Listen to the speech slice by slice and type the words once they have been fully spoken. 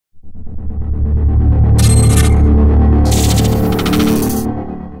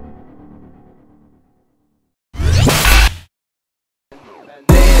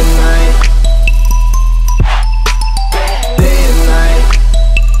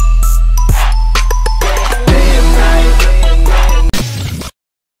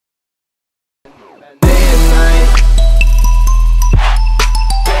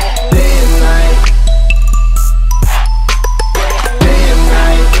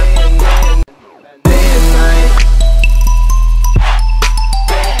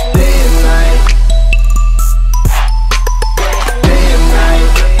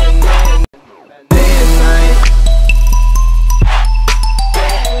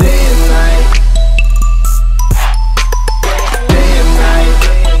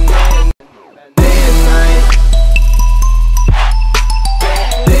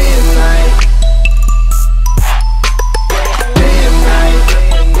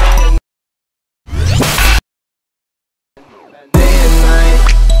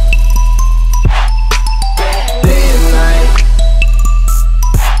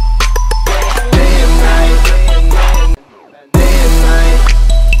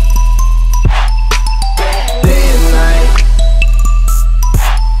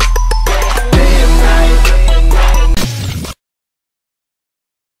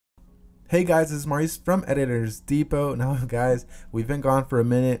Hey guys, this is Maurice from Editors Depot. Now guys, we've been gone for a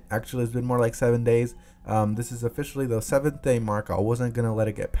minute. Actually, it's been more like 7 days. This is officially the 7th day mark. I wasn't gonna let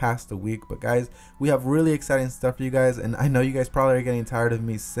it get past a week, but guys, we have really exciting stuff for you guys, and I know you guys probably are getting tired of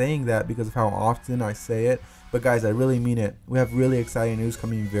me saying that because of how often I say it, but guys, I really mean it. We have really exciting news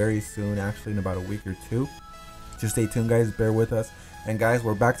coming very soon, actually in about a week or two. Just stay tuned guys, bear with us. And guys,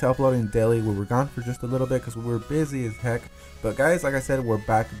 we're back to uploading daily. We were gone for just a little bit because we were busy as heck. But guys, like I said, we're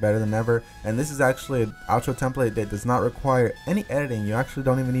back better than ever. And this is actually an outro template that does not require any editing. You actually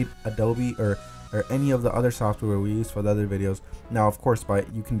don't even need Adobe or any of the other software we use for the other videos. Now, of course,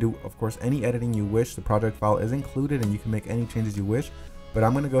 you can do, of course, any editing you wish. The project file is included and you can make any changes you wish. But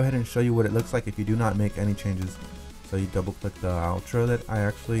I'm going to go ahead and show you what it looks like if you do not make any changes. So you double click the outro that I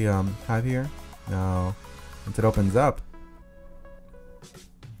actually have here. Now, once it opens up,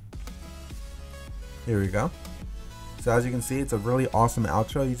 here we go. So as you can see, it's a really awesome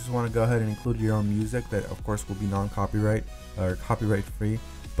outro. You just want to go ahead and include your own music that of course will be non-copyright or copyright free.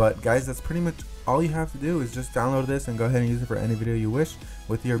 But guys, that's pretty much all you have to do is just download this and go ahead and use it for any video you wish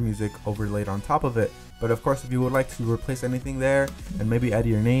with your music overlaid on top of it. But of course, if you would like to replace anything there and maybe add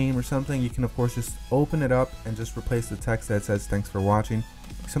your name or something, you can of course just open it up and just replace the text that says thanks for watching.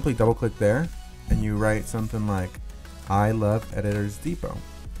 Simply double click there and you write something like, I love Editors Depot.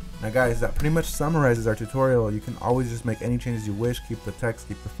 Now guys, that pretty much summarizes our tutorial. You can always just make any changes you wish, keep the text,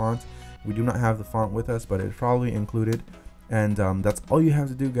 keep the font. We do not have the font with us, but it's probably included. And that's all you have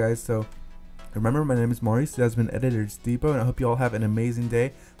to do guys. So remember, my name is Maurice, this has been Editors Depot, and I hope you all have an amazing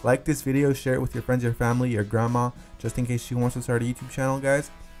day. Like this video, share it with your friends, your family, your grandma, just in case she wants to start a YouTube channel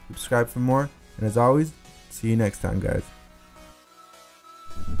guys. Subscribe for more, and as always, see you next time guys.